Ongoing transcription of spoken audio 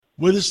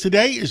With us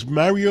today is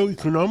Mario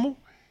Economou.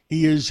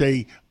 He is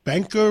a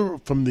banker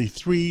from the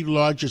three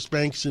largest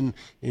banks in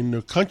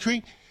the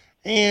country.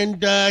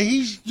 And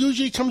he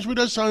usually comes with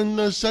us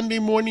on Sunday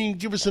morning and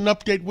give us an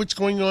update what's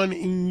going on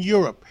in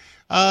Europe.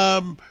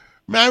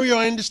 Mario,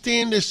 I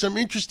understand there's some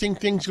interesting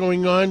things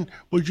going on.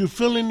 Would you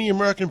fill in the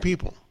American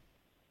people?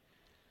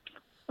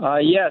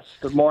 Yes.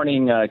 Good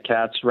morning,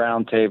 Cats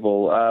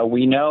Roundtable.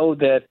 We know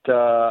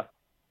that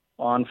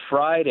on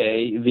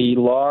Friday, the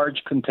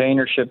large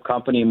container ship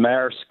company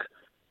Maersk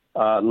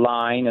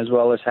line, as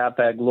well as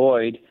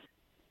Hapag-Lloyd,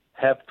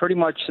 have pretty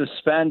much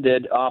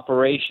suspended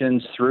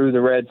operations through the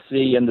Red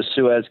Sea and the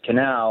Suez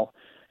Canal.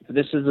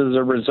 This is as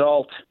a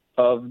result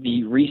of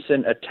the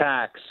recent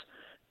attacks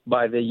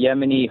by the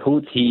Yemeni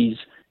Houthis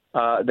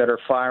that are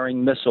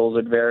firing missiles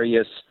at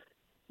various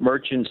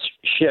merchant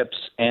ships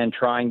and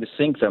trying to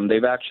sink them.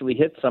 They've actually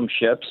hit some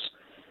ships.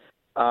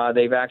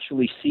 They've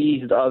actually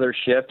seized other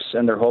ships,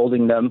 and they're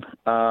holding them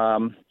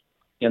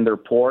in their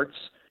ports.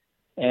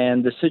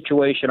 And the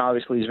situation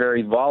obviously is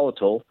very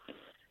volatile.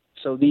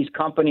 So these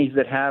companies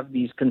that have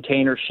these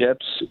container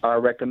ships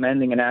are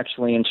recommending and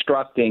actually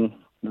instructing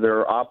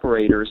their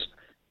operators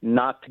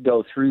not to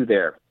go through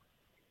there.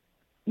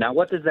 Now,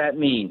 what does that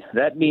mean?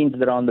 That means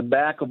that on the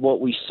back of what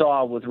we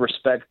saw with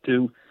respect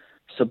to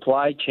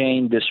supply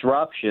chain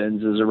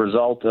disruptions as a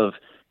result of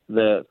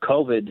the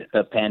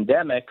COVID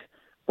pandemic,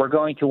 we're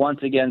going to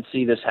once again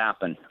see this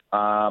happen.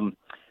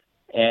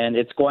 And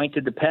it's going to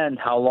depend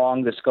how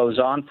long this goes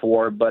on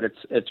for, but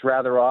it's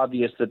rather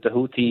obvious that the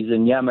Houthis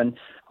in Yemen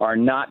are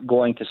not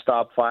going to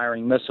stop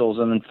firing missiles.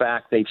 And in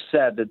fact, they've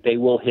said that they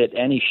will hit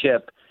any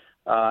ship,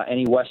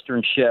 any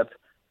Western ship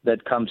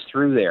that comes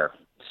through there.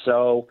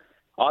 So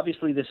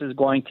obviously this is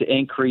going to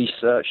increase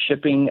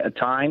shipping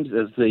times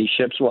as the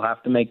ships will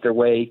have to make their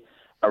way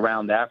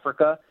around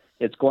Africa.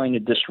 It's going to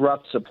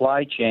disrupt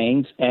supply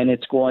chains, and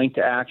it's going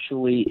to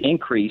actually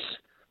increase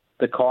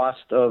the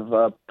cost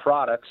of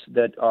products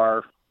that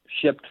are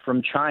shipped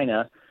from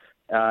China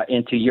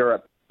into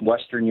Europe,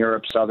 Western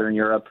Europe, Southern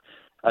Europe,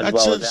 as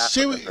well as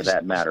Africa, for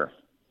that matter.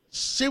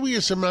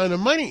 Serious amount of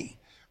money,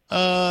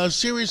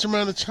 serious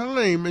amount of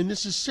time, and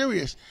this is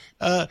serious.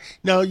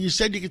 Now, you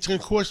said it's going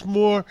to cost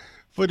more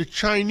for the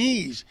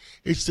Chinese.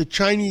 It's the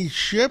Chinese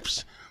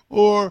ships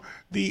or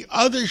the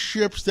other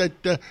ships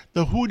that the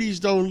Houthis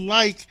don't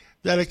like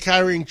that are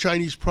carrying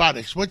Chinese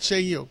products? What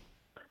say you?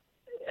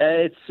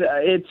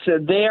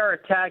 They are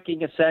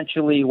attacking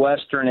essentially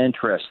Western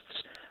interests,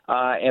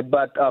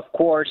 but of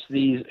course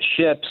these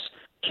ships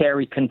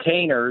carry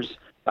containers,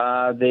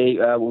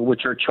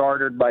 which are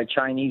chartered by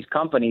Chinese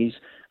companies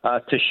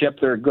to ship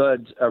their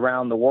goods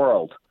around the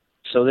world.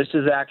 So this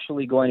is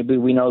actually going to be.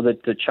 We know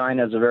that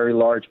China is a very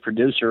large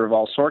producer of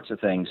all sorts of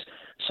things.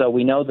 So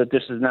we know that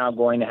this is now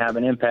going to have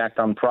an impact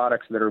on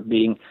products that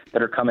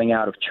are coming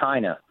out of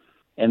China.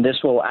 And this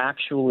will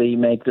actually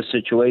make the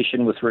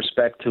situation with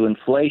respect to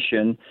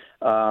inflation,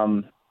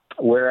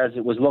 whereas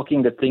it was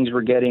looking that things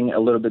were getting a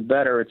little bit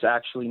better, it's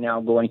actually now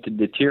going to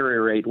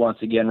deteriorate once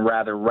again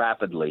rather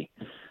rapidly.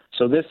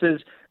 So the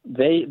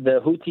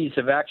Houthis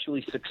have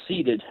actually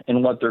succeeded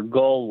in what their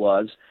goal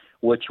was,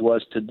 which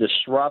was to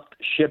disrupt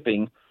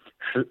shipping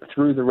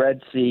through the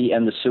Red Sea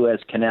and the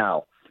Suez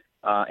Canal,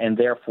 and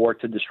therefore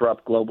to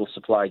disrupt global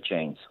supply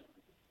chains.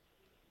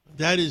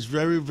 That is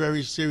very,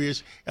 very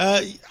serious.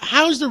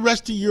 How's the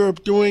rest of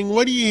Europe doing?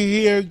 What do you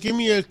hear? Give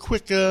me a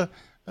quick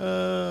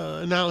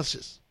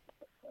analysis.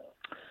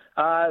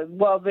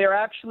 Well, they're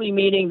actually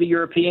meeting. The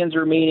Europeans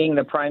are meeting.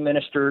 The prime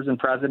ministers and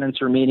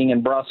presidents are meeting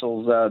in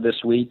Brussels this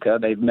week.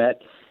 They've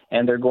met,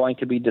 and they're going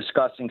to be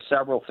discussing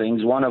several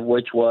things, one of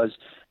which was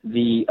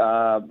the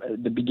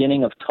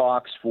beginning of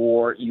talks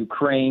for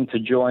Ukraine to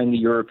join the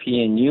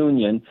European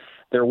Union.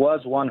 There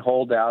was one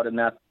holdout, and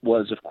that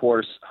was, of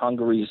course,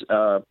 Hungary's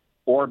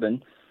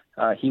Orban.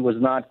 He was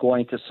not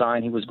going to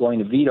sign. He was going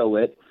to veto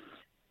it.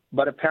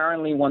 But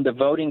apparently when the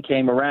voting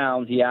came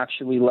around, he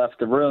actually left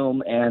the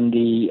room, and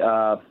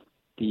the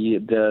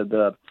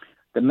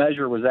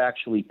measure was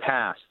actually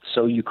passed.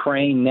 So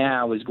Ukraine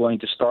now is going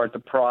to start the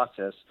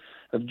process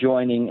of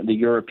joining the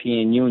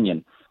European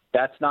Union.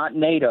 That's not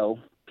NATO.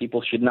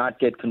 People should not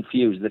get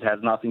confused. It has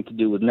nothing to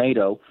do with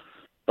NATO,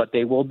 but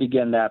they will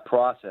begin that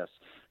process.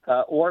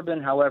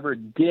 Orban, however,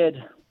 did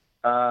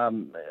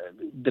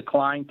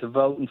decline to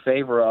vote in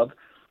favor of,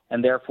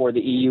 and therefore the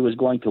EU is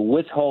going to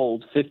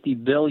withhold 50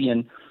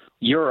 billion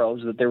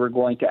euros that they were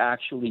going to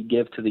actually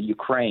give to the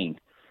Ukraine.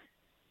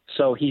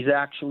 So he's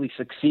actually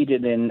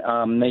succeeded in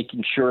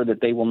making sure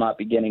that they will not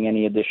be getting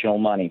any additional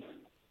money.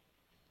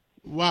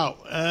 Wow.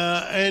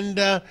 And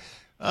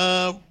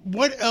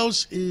what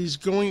else is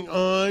going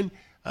on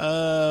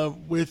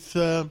with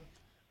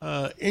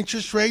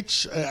interest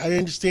rates? I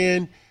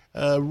understand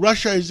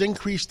Russia has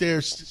increased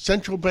their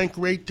central bank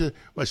rate to,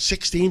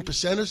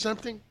 16% or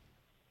something?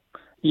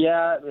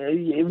 Yeah,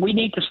 we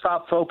need to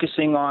stop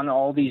focusing on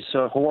all these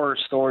horror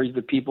stories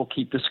that people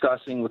keep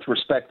discussing with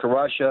respect to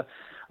Russia.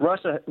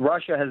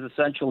 Russia has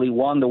essentially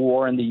won the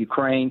war in the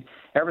Ukraine.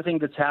 Everything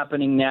that's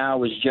happening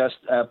now is just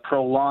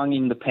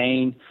prolonging the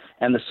pain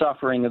and the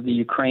suffering of the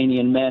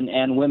Ukrainian men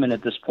and women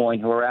at this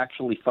point who are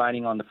actually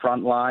fighting on the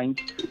front lines.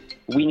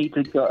 We need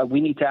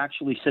to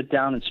actually sit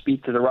down and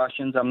speak to the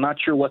Russians. I'm not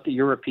sure what the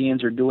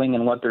Europeans are doing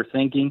and what they're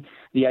thinking.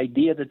 The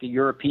idea that the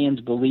Europeans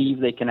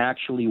believe they can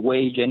actually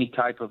wage any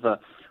type of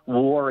a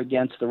war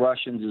against the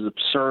Russians is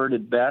absurd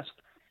at best.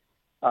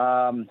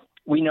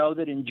 We know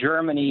that in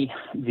Germany,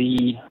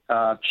 the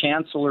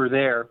chancellor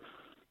there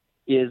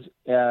is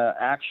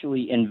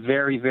actually in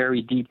very,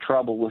 very deep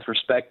trouble with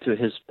respect to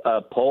his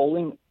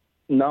polling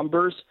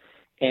numbers.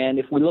 And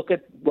if we look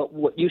at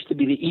what used to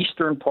be the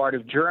eastern part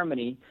of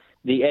Germany,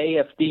 the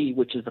AfD,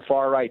 which is the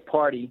far-right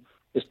party,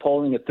 is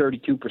polling at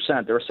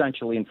 32%. They're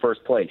essentially in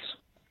first place.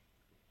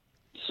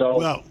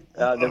 So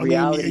the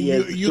reality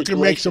is... You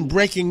can make some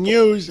breaking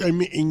news. I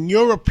mean, in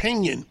your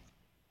opinion,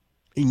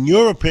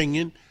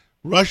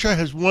 Russia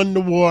has won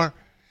the war,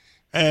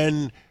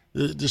 and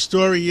the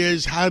story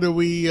is, how do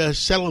we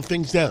settle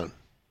things down?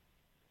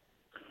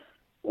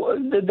 Well,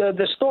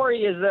 the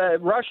story is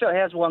that Russia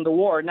has won the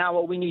war. Now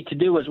what we need to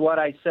do is what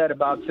I said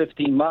about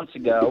 15 months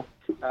ago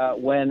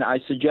when I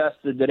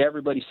suggested that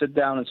everybody sit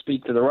down and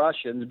speak to the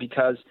Russians,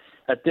 because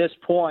at this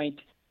point,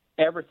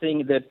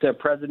 everything that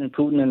President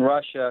Putin and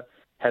Russia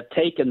have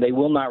taken, they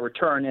will not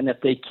return. And if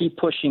they keep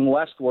pushing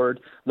westward,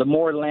 the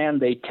more land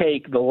they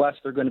take, the less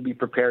they're going to be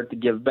prepared to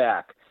give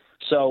back.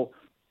 So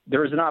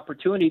there is an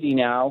opportunity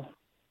now.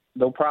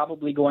 They're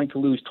probably going to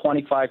lose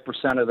 25%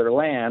 of their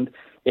land.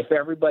 If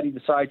everybody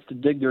decides to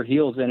dig their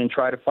heels in and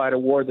try to fight a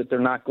war that they're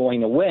not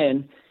going to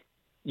win,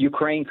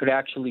 Ukraine could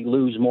actually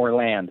lose more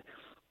land.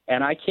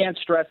 And I can't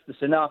stress this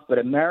enough, but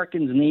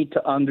Americans need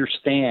to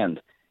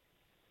understand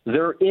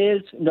there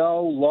is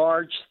no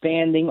large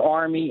standing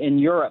army in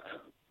Europe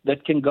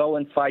that can go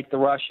and fight the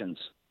Russians.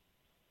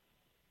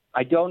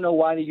 I don't know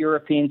why the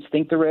Europeans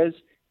think there is.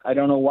 I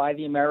don't know why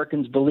the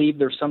Americans believe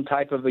there's some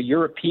type of a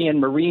European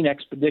Marine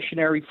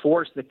Expeditionary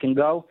Force that can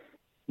go.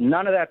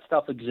 None of that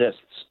stuff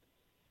exists.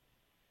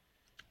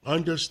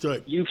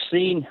 Understood. You've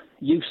seen,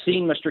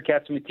 Mr.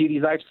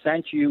 Katsimatidis, I've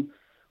sent you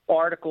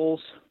articles,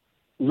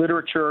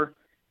 literature,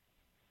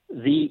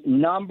 the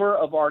number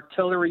of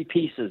artillery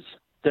pieces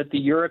that the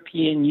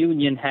European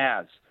Union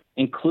has,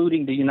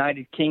 including the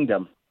United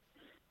Kingdom,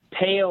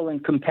 pale in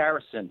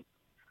comparison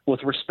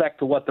with respect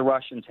to what the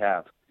Russians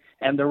have.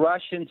 And the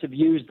Russians have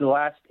used the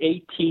last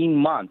 18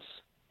 months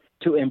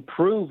to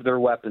improve their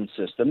weapon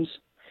systems,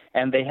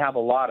 and they have a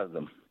lot of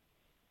them.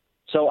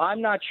 So I'm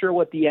not sure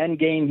what the end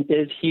game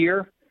is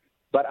here,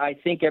 but I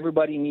think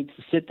everybody needs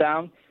to sit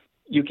down.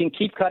 You can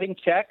keep cutting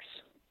checks,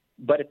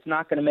 but it's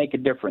not going to make a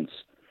difference.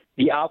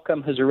 The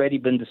outcome has already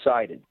been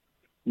decided.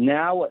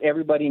 Now what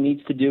everybody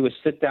needs to do is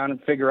sit down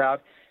and figure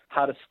out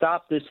how to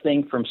stop this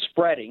thing from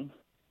spreading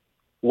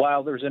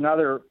while there's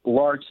another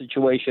large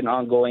situation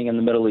ongoing in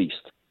the Middle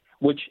East,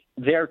 which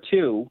there,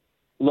 too,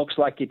 looks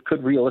like it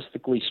could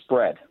realistically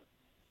spread.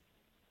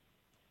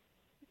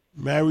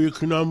 Mario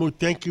Economou,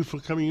 thank you for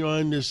coming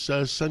on this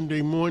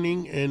Sunday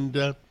morning,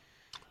 and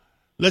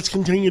let's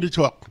continue to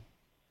talk.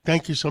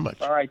 Thank you so much.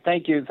 All right.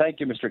 Thank you.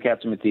 Thank you, Mr.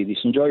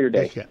 Katsimatidis. Enjoy your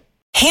day. Take care.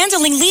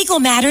 Handling legal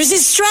matters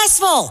is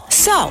stressful.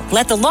 So,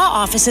 let the law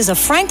offices of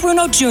Frank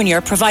Bruno Jr.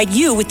 provide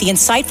you with the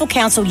insightful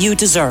counsel you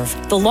deserve.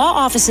 The law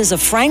offices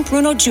of Frank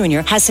Bruno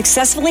Jr. has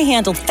successfully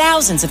handled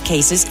thousands of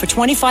cases for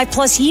 25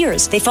 plus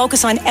years. They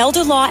focus on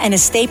elder law and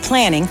estate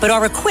planning, but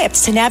are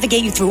equipped to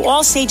navigate you through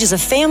all stages of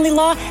family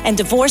law and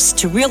divorce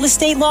to real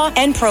estate law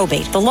and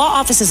probate. The law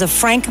offices of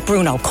Frank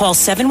Bruno. Call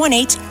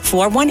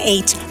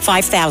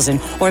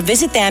 718-418-5000 or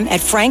visit them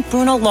at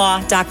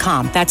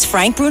frankbrunolaw.com. That's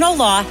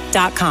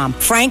frankbrunolaw.com.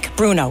 Frank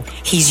Bruno.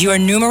 He's your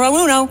numero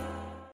uno.